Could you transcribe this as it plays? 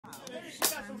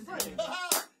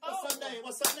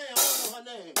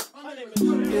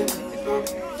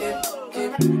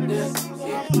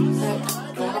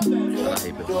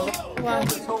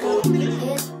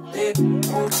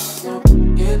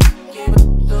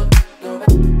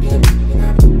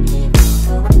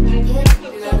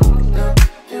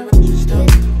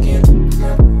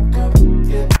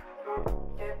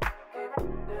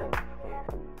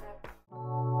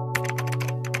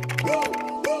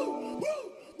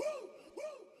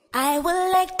I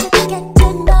would like to get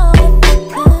to know if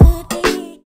it could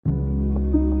be.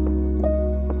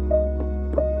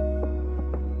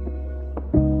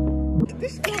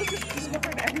 This girl is just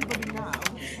discovering everybody now.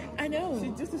 I know.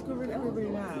 She's just discovering everybody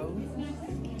now.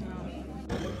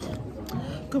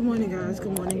 Good morning, guys.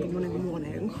 Good morning, good morning, good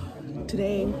morning.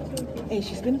 Today,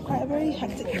 she's been quite a very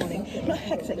hectic morning. Not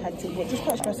hectic, but just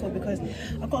quite stressful because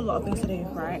I've got a lot of things to do,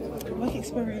 right? Work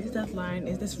experience deadline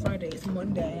is this Friday, it's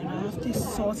Monday, and I have to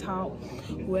sort out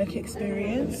work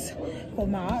experience for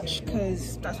March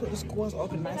because that's what the school has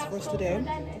organised for us to do.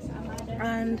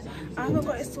 And I haven't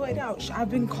got it sorted out. I've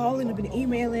been calling, I've been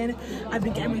emailing, I've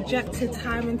been getting rejected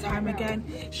time and time again.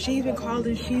 She's been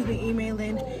calling, she's been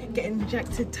emailing, getting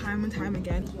rejected time and time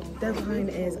again. Deadline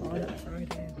is on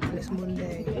Friday and it's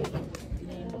Monday.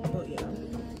 But yeah. So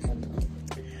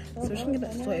we're just gonna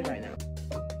get that sorted right now.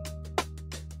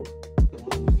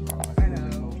 I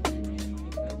know.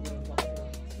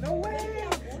 No way!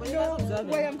 No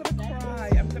way, I'm gonna cry.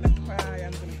 I'm gonna cry.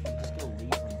 I'm gonna.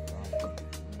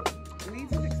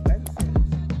 Leeds is expensive.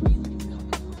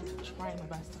 Trying my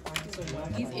best to find someone.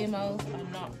 These emails are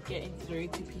not getting through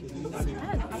to people. They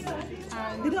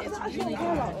actually don't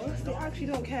care about us. They actually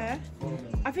don't care.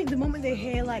 I think the moment they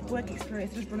hear like work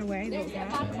experience, they just run away. They don't care.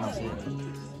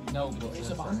 No, but it's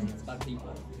bad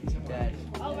people. Dead.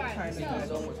 All right. Guys,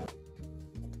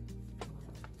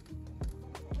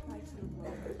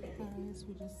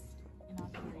 We're just in our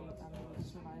period and we're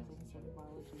just revising some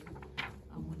biology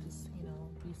and we're just,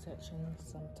 researching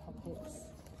some topics.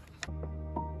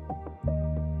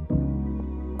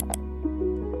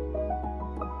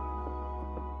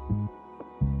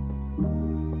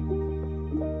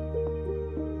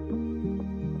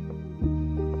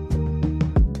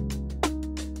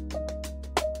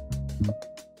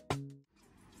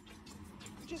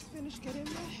 just finished getting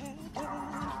my hair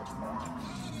done.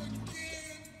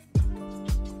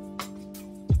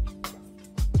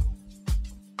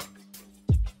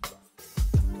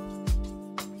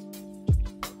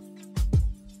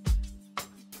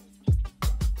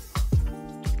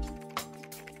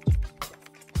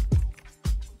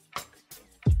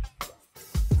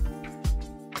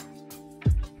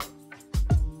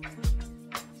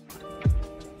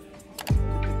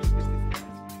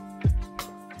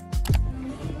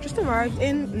 Arrived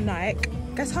in Nike.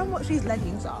 Guess how much these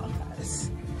leggings are?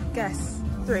 Guess.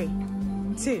 3,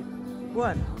 2,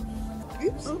 1.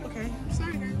 Oops. Oh, okay.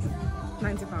 Sorry, guys.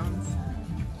 £90.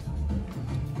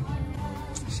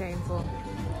 Shameful.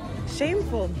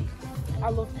 Shameful. I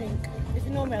love pink. If you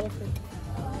know me, I love pink.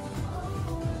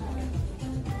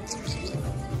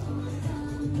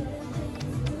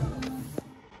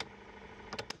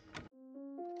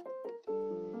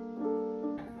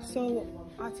 So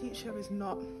our teacher is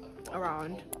not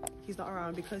around. He's not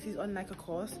around because he's on like a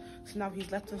course. So now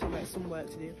he's left us with like some work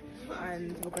to do,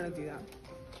 and we're gonna do that.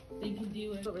 They can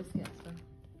do it. Don't risk it. So.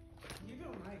 You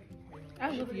don't like me. I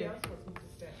love you.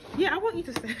 Yeah, I want you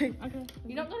to stay. Okay.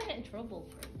 You're not gonna get in trouble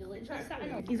for it. You're literally sat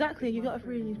in. Exactly. You got a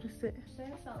free and you just sit.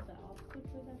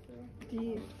 Do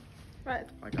you? Right.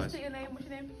 Hi guys. What's your name? What's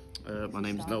your name? My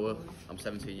name's Noah. I'm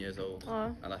 17 years old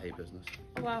Oh. and I hate business.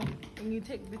 Oh, wow. And you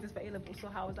take business for A-level, so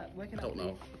how is that working I out don't for you?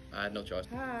 know. I had no choice.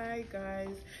 Hi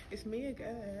guys, it's me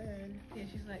again. Yeah,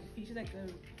 she's like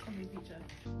the comedy teacher.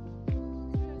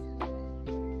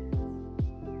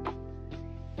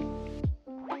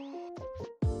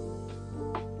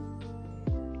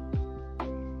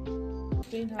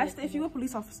 Esther, if you were a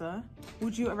police officer,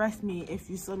 would you arrest me if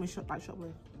you saw me shot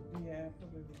with? Yeah,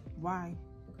 probably. Why?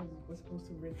 Because we're supposed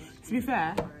to rid. To be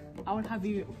fair, I'd have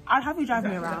you drive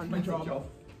me around. My job.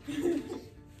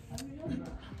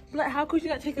 Like, how could you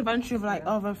like take advantage of like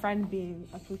of a friend being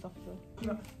a police officer?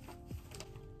 No.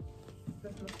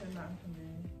 There's nothing that I can do.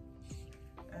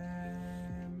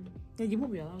 Yeah, you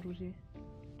won't be allowed, would you?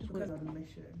 Just Because on a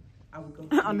mission, I would go.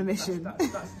 On a mission.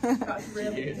 That's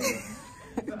really.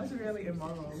 That's really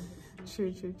immoral.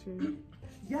 True.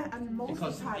 Yeah, and most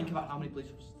Because of the time. think about how many police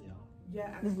officers there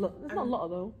are. Yeah, There's not a lot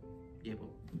though. Yeah,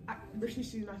 but Rishi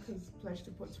Sunak has pledged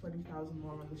to put 20,000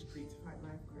 more on the street to fight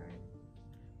knife crime,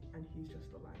 and he's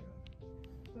just a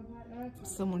liar.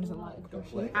 Someone doesn't like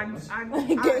And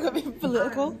getting a bit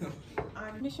political.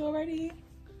 and Miss you already?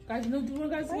 Guys, do you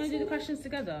guys want to do the questions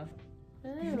together?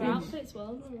 Outfits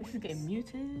well. This is getting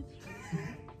muted.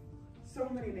 So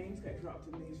many names get dropped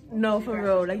in these. No, for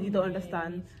real. Like, you don't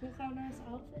understand. Look how nice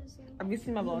outfits. Have you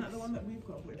seen my boss? The one that we've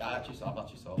got with. I've actually saw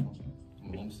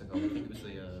one. Months ago. I think it was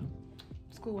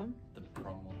the School one? the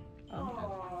prom one. Aww.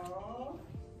 Oh,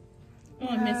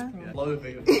 I miss prom. Loyal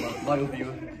viewer. Loyal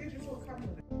viewer.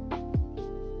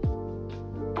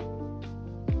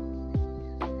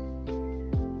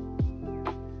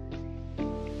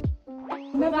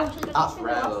 That's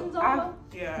rare though.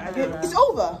 Yeah, It's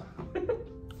over.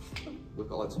 We've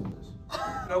got like some of this.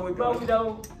 No, we Bro, don't. we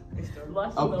don't.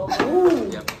 Oh.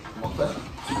 Yeah. One there.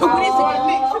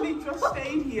 I literally just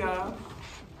stayed here.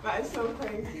 That is so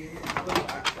crazy.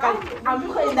 I'm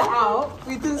putting that out.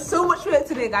 We've done so much work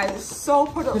today, guys. It's so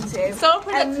productive. So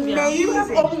productive, yeah. Amazing. You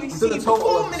have only Did a seen total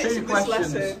 4 of minutes 2 of this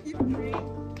questions. lesson.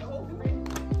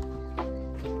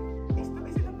 Is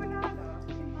it a banana?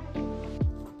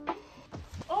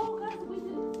 Oh, guys, we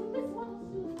did this one.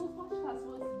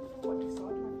 What this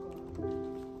one?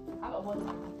 I got one.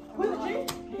 Was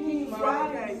it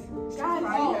Friday? Guys,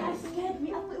 Friday. that scared me.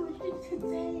 I thought it was due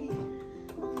today.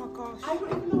 Oh my gosh. I don't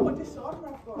even know what disorder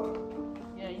I've got.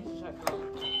 Yeah, you should check.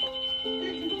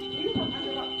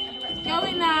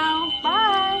 Going now.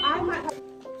 Bye. I might have.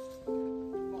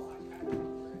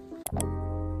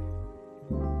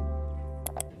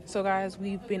 So guys,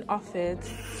 we've been offered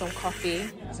some coffee,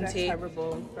 some tea,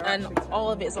 terrible. and all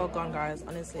of it's all gone, guys.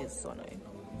 Honestly, it's so annoying.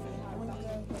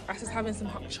 I was just having some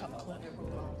hot chocolate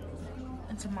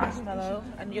and some marshmallow,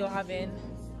 and you're having.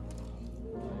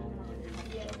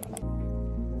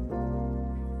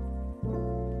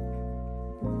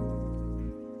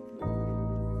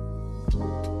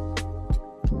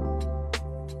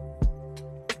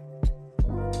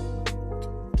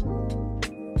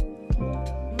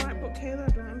 Right, but Kayla, I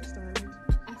don't understand.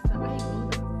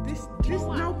 This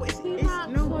no, but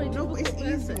it's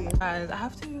easy. Guys, I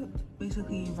have to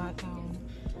basically write down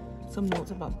some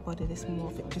notes about body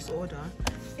dysmorphic disorder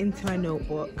into my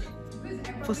notebook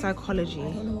for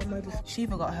psychology. She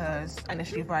forgot hers, and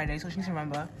it's Friday, so she needs to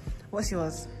remember. What's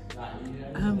yours?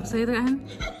 Say it again.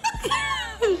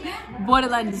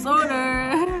 Borderline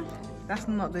disorder. That's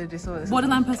not the disorder.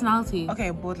 Borderline personality.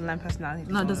 Okay, borderline personality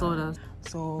disorder. Not disorder.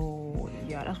 So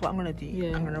yeah, that's what I'm gonna do.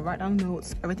 Yeah. I'm gonna write down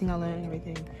notes, everything I learned,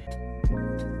 everything.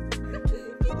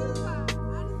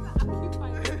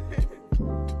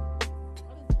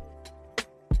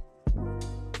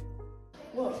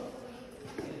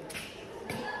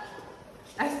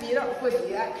 I see it up for you.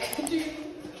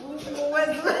 What's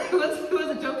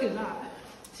the joke in that?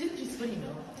 She's funny,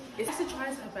 though. It's just to try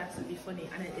her best to be funny,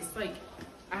 and it's like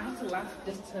I have to laugh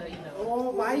just to, you know. Oh,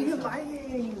 why are you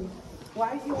lying?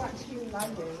 Why are you actually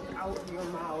lying out of your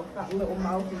mouth? That little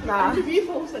mouth. Nah. The review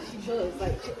posts that she does,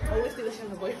 like she always thinks she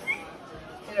has a boyfriend.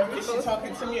 Is she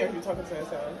talking to me or are you talking to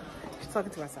herself? She's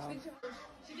talking to herself.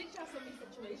 She thinks she has so many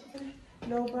situations.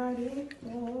 Nobody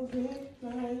knows me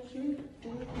like you do.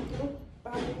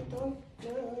 Nobody don't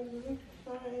love me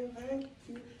like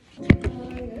you.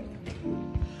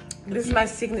 This is my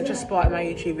signature spot in my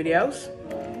YouTube videos.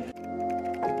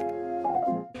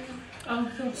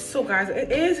 So guys,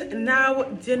 it is now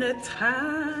dinner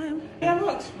time. Yeah, I'm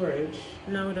Oxbridge.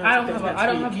 No, I don't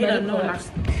have medical. no one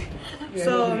asked.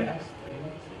 So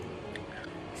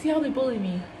See how they bully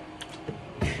me?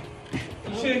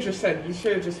 You should have just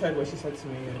heard what she said to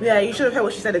me. yeah, you should have heard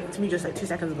what she said to me just like 2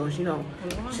 seconds ago. You know,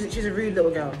 she's a rude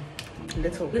little girl.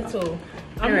 Little.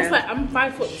 I'm Anyway. just like, I'm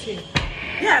 5'2".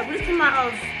 Yeah, we just came out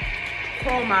of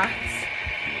core maths.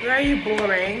 Very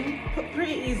boring.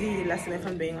 Pretty easy lesson if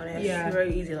I'm being honest. Yeah.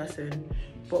 Very easy lesson,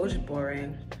 but it was just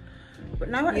boring. But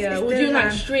now Yeah, it's we're doing like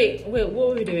dinner. straight. Wait, what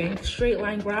were we doing? Straight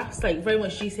line graphs, like very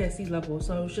much GCSE level.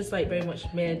 So it was just like very much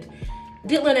mid.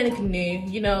 Didn't learn anything new.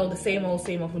 You know, the same old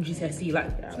from GCSE. Like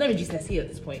it's not even GCSE at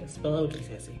this point. It's below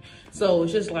GCSE. So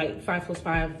it's just like 5 +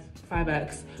 5,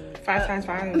 5x, 5 times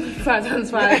 5. 5 times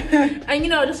 5, and you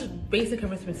know, just basic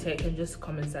arithmetic and just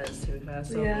common sense to be fair.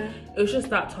 So Yeah. it was just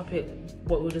that topic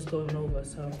what we're just going over.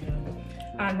 So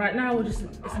yeah. And right now it's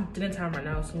dinner time right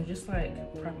now, so we're just like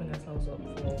prepping ourselves up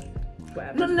for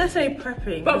whatever. Not necessarily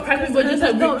prepping. But prepping, but just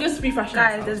like just refreshing.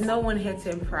 Guys, ourselves. there's no one here to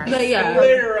impress. No, yeah.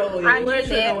 Literally. I Literally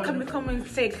say, no one. can we come and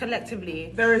say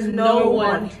collectively? There is no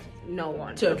one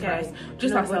one to okay? impress.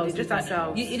 Just Nobody, ourselves. just in fact.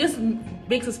 ourselves. It just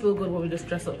makes us feel good when we just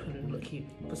dress up and look cute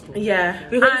for school. Yeah,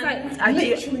 Because and like, I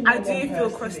Literally do no one feel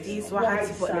person. crusty, It's so I had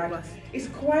to put quite lip gloss. It's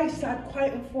quite sad,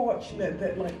 quite unfortunate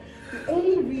that like the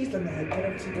only reason that I get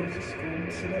up to go to school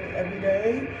today every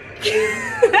day is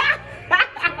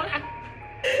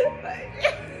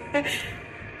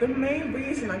the main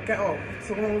reason I get up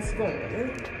to go to school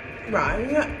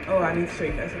Right. Oh, I need to show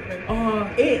you guys something. Oh,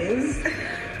 Is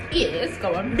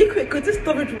go on. be quick because this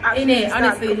storage will actually In it, start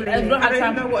honestly, coming I in. don't I have don't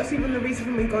time. even know what's even the reason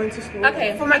for me going to school.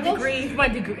 Okay, For my I go degree. For my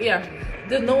degree, yeah.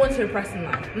 There's no one to impress in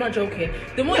life. I'm not joking.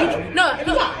 The more No. you In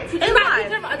life.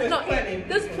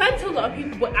 there's plenty of lot of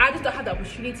people, but I just don't have the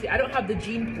opportunity. I don't have the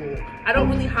gene pool. I don't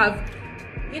really have,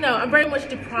 you know, I'm very much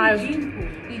deprived. Gene pool.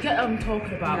 You get what I'm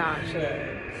talking about? Nah,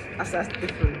 sure. That's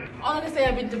different. All I can say,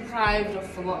 I've been deprived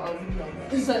of a lot of, you know,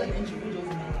 certain individuals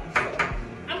in my life. So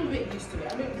I'm a bit used to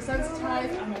it. I'm a bit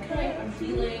desensitized. I'm okay. I'm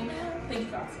healing. Thank you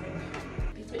for asking.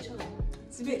 It's a bit chilly.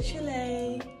 It's a bit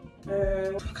chilly.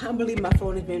 I can't believe my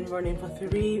phone has been running for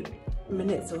 3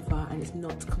 minutes so far and it's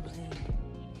not complaining.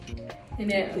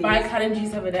 Innit? Buy Canon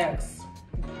G7X.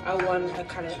 I want a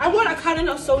Canon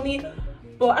or Sony,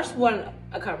 but I just want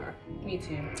a camera. Me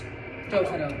too.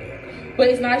 Joke, I don't. But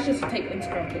it's nice just to take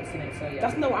Instagram pics in it, so yeah.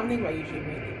 That's not what I'm thinking about YouTube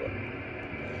really, but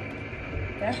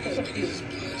That's so cute.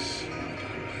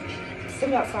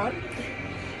 some of that sound.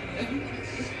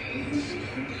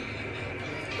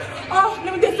 Oh,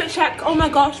 let me do a fit check. Oh my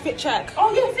gosh, fit check.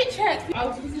 Oh yeah, fit check.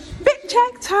 Fit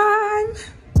check time.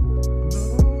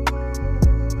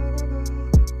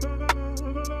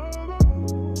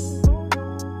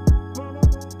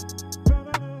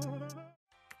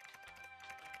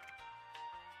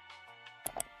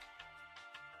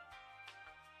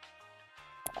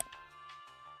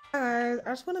 Guys, I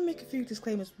just want to make a few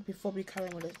disclaimers before we carry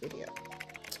on with this video.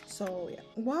 So yeah,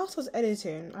 whilst I was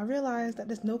editing, I realized that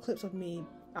there's no clips of me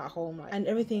at home, and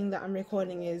everything that I'm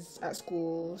recording is at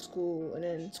school, and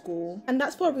then school, and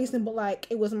that's for a reason. But like,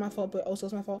 it wasn't my fault, but also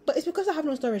it's my fault. But it's because I have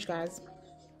no storage, guys.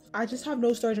 I just have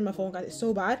no storage on my phone, guys. It's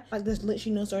so bad. Like, there's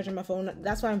literally no storage on my phone.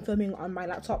 That's why I'm filming on my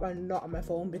laptop and not on my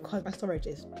phone, because my storage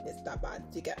is that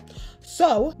bad to get.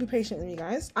 So be patient with me,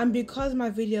 guys. And because my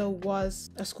video was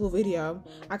a school video,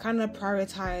 I kind of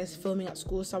prioritized filming at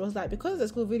school. So I was like, because it's a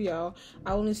school video,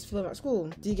 I only film at school.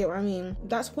 Do you get what I mean?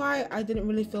 That's why I didn't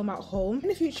really film at home. In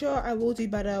the future, I will do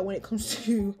better when it comes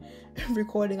to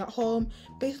recording at home,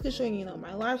 basically showing, you know,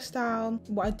 my lifestyle,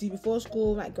 what I do before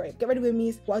school, like great, get ready with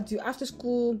me, what I do after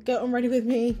school, get on ready with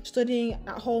me, studying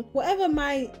at home, whatever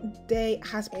my day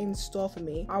has in store for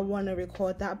me, I want to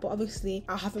record that. But obviously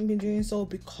I haven't been doing so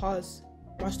because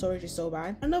my storage is so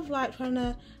bad. Kind of like trying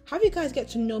to have you guys get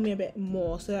to know me a bit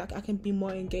more so that I can be more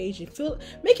engaging,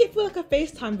 make it feel like a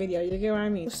FaceTime video, you get what I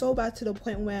mean? It was so bad to the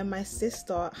point where my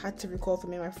sister had to record for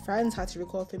me, my friends had to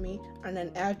record for me, and then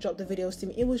airdrop the videos to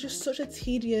me. It was just such a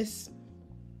tedious,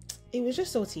 it was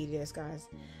just so tedious, guys.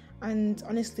 And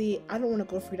honestly, I don't want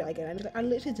to go through that again. I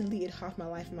literally deleted half my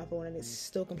life on my phone and it's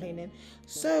still complaining.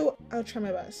 So I'll try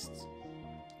my best.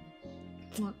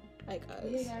 Hi guys.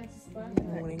 Hey guys. Good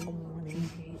morning, good morning.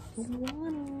 Good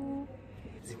morning.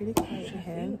 It's really quiet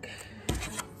here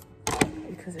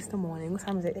because it's the morning. What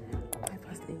time is it?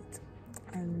 8:05.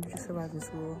 And we just arrived in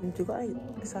school. And we got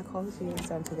a psychology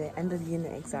exam today, end of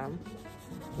unit exam.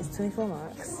 It's 24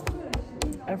 marks.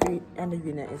 Every end of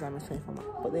unit exam is 24 marks.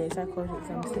 But the psychology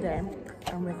exam is today,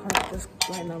 and we're kind of just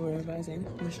right now we're revising.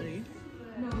 Let me show you.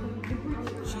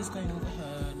 She's going over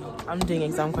her notes. I'm doing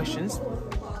exam questions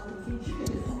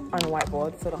on a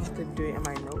whiteboard, so I don't have to do it in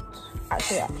my notes.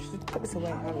 Actually, I should put this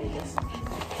away. I'll read this.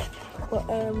 But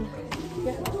yeah,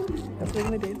 that's what we're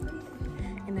gonna do.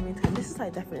 In the meantime, this is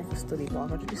like definitely for study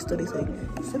vlog. I'll just study. That's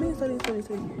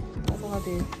all I'll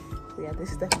do. But yeah,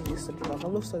 this is definitely a study vlog. I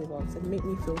love study vlogs. They make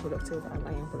me feel productive, and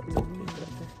I am productive.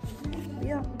 But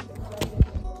yeah.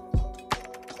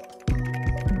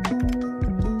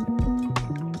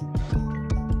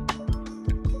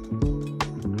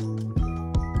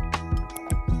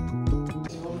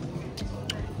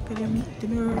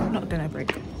 Not dinner break.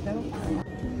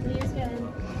 Please get in.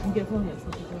 You get phone next.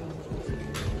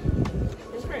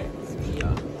 It's great.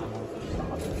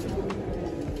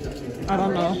 I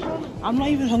don't know. I'm not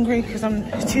even hungry because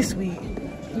it's too sweet.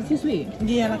 It's too sweet.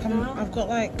 Yeah, like I've got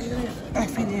like a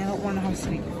feeling I don't want to have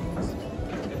sweet.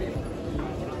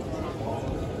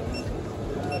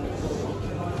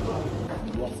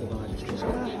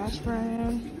 Hash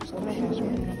brown.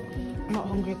 I'm not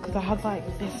hungry because I had like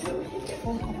this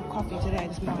full cup of coffee today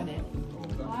this morning.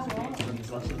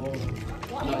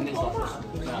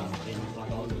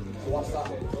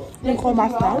 You call my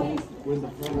phone.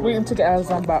 Waiting to get our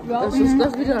exam back. Let's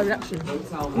video a reaction.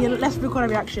 Yeah, let's record a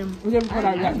reaction. We're gonna record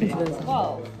our reaction to this.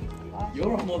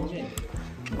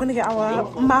 I'm gonna get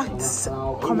our maths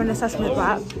common assessment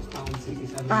back,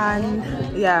 and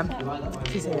yeah,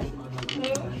 she's here.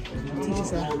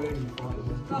 Teacher's here.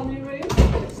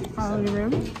 Family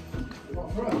room.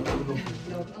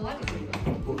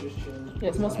 Yeah,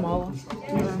 it's more smaller.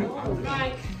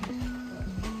 Yeah.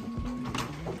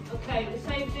 Okay, we'll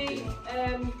save the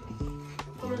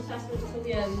common assessment until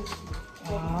the end.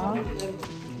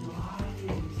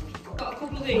 Got a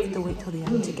couple of We have these. to wait till the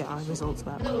end to get our results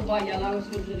back. Little white yellow, so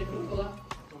it's a different colour.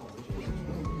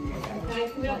 Okay,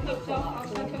 can we have cups off? I'll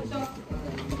say cups off.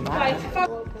 Right.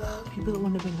 People that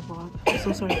want to be in the vlog. I'm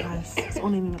so sorry, guys. It's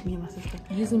only me and my sister.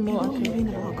 Using more People want to be in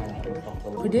the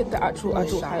vlog. predict the actual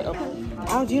adult height of.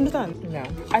 How do you understand? No.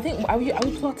 I think are we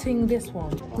plotting this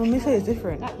one? No, me say it's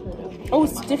different. Oh,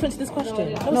 it's different to this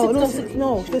question.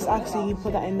 No, just actually you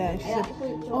put that in there. She said,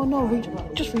 oh no,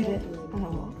 just read it. Oh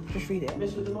no, just read it.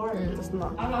 It's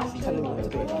not telling me what to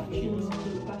do.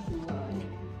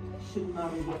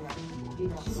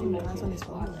 Hands on his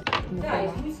phone.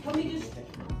 Guys, can we just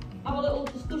have a little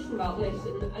discussion about this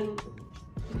and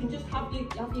you can just have your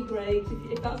grades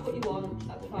if that's what you want,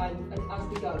 that's fine as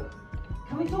we go.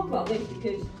 Can we talk about this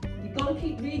because you've got to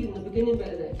keep reading the beginning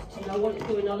bit of this to know what it's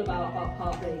going on about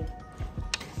part B.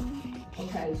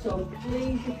 Okay, so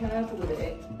please be careful with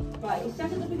it. Right, it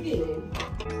says at the beginning.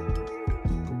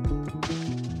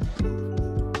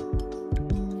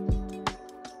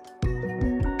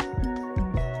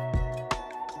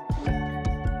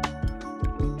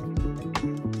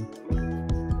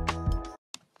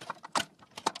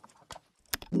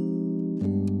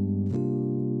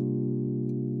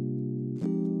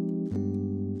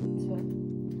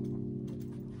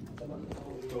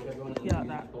 Yeah, like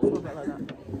that. It's a bit like that.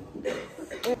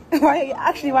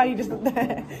 Why are you just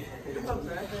there?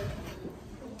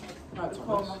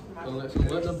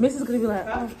 Miss is gonna be like,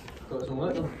 oh. Got some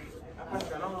work done.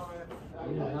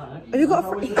 Have you got a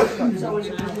free? Got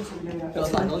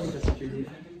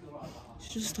She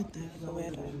just stood there like a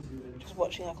weirdo, just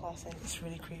watching our class and it's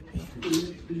really creepy.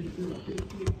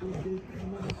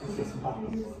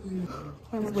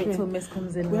 Wait till Miss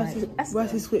comes in. We have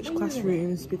to switch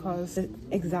classrooms because the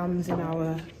exams in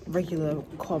our regular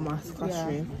core maths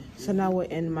classroom. So now we're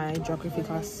in my geography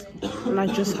class. And I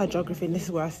just had geography and this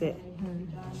is where I sit.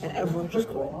 And everyone's just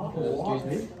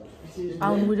going.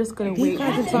 And we're just gonna wait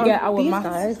to get our These maths.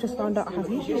 guys just found out I have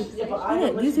YouTube.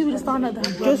 Yeah, these people just found out that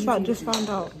Just found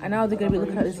out. and now they're gonna be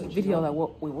looking at this video like,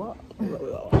 what? Wait, what?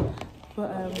 But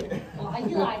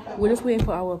we're just waiting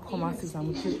for our core maths exam.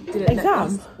 We did it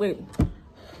Exam? Wait,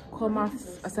 core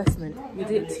maths assessment. We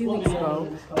did it 2 weeks ago,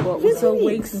 but we're still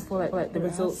waiting for like the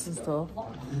results and stuff.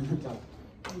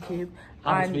 YouTube.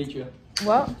 And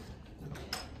what?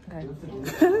 Okay.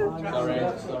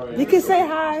 Sorry. You can say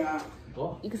hi.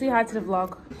 You can say hi to the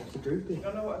vlog. You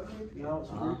don't know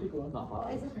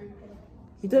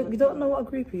what a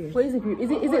groupie is? What is a group?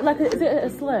 Is it like is it a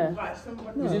slur?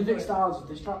 Is it Vic Styles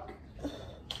this track?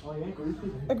 Oh yeah,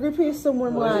 groupie. A groupie is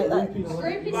someone like Group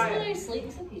is someone who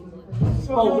sleeps with people.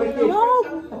 Oh, wicked. no.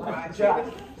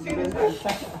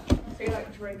 Say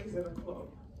like Drake is in a club.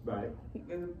 Right.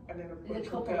 And then a bunch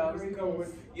of girls go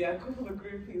with, a couple of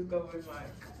groupies go with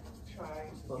like, try.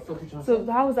 So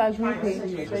how was that a groupie?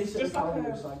 It's just like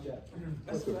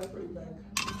a celebrity bag.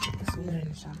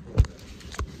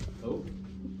 Oh.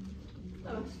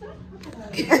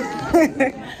 See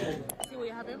what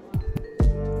you're having?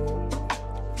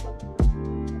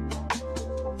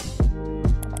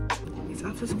 It's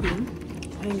after school.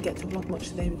 I didn't get to vlog much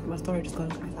today because my story just gone,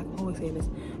 guys. Like I always say this.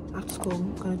 After school,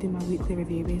 I'm gonna do my weekly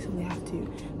review. Basically, I have to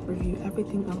review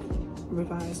everything I've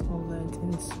revised or learned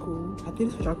in school. I do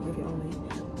this for geography only,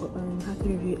 but I have to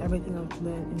review everything I've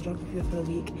learned in geography for the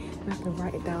week. And I have to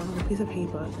write it down on a piece of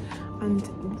paper and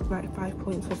write 5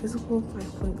 points for physical,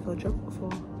 5 points for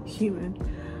human,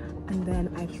 and then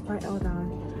I just write it all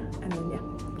down, and then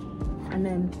and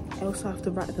then I also have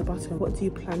to write at the bottom, what do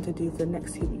you plan to do for the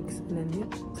next 2 weeks? And then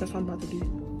so that's what I'm about to do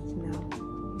now.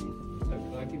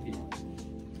 Can I give you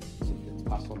something to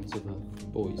pass on to the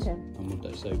boys on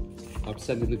Monday? So I'm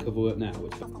sending the cover work now.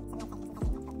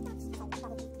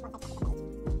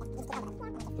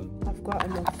 I've got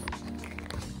enough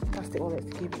plastic wallets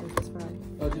to keep it, it's fine.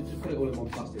 Oh, just put it all in one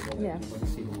plastic wallet. Yeah. When you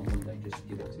see them on Monday, just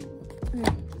give it to them.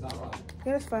 Yeah. Is that right?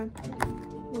 Yeah, that's fine. Thank you.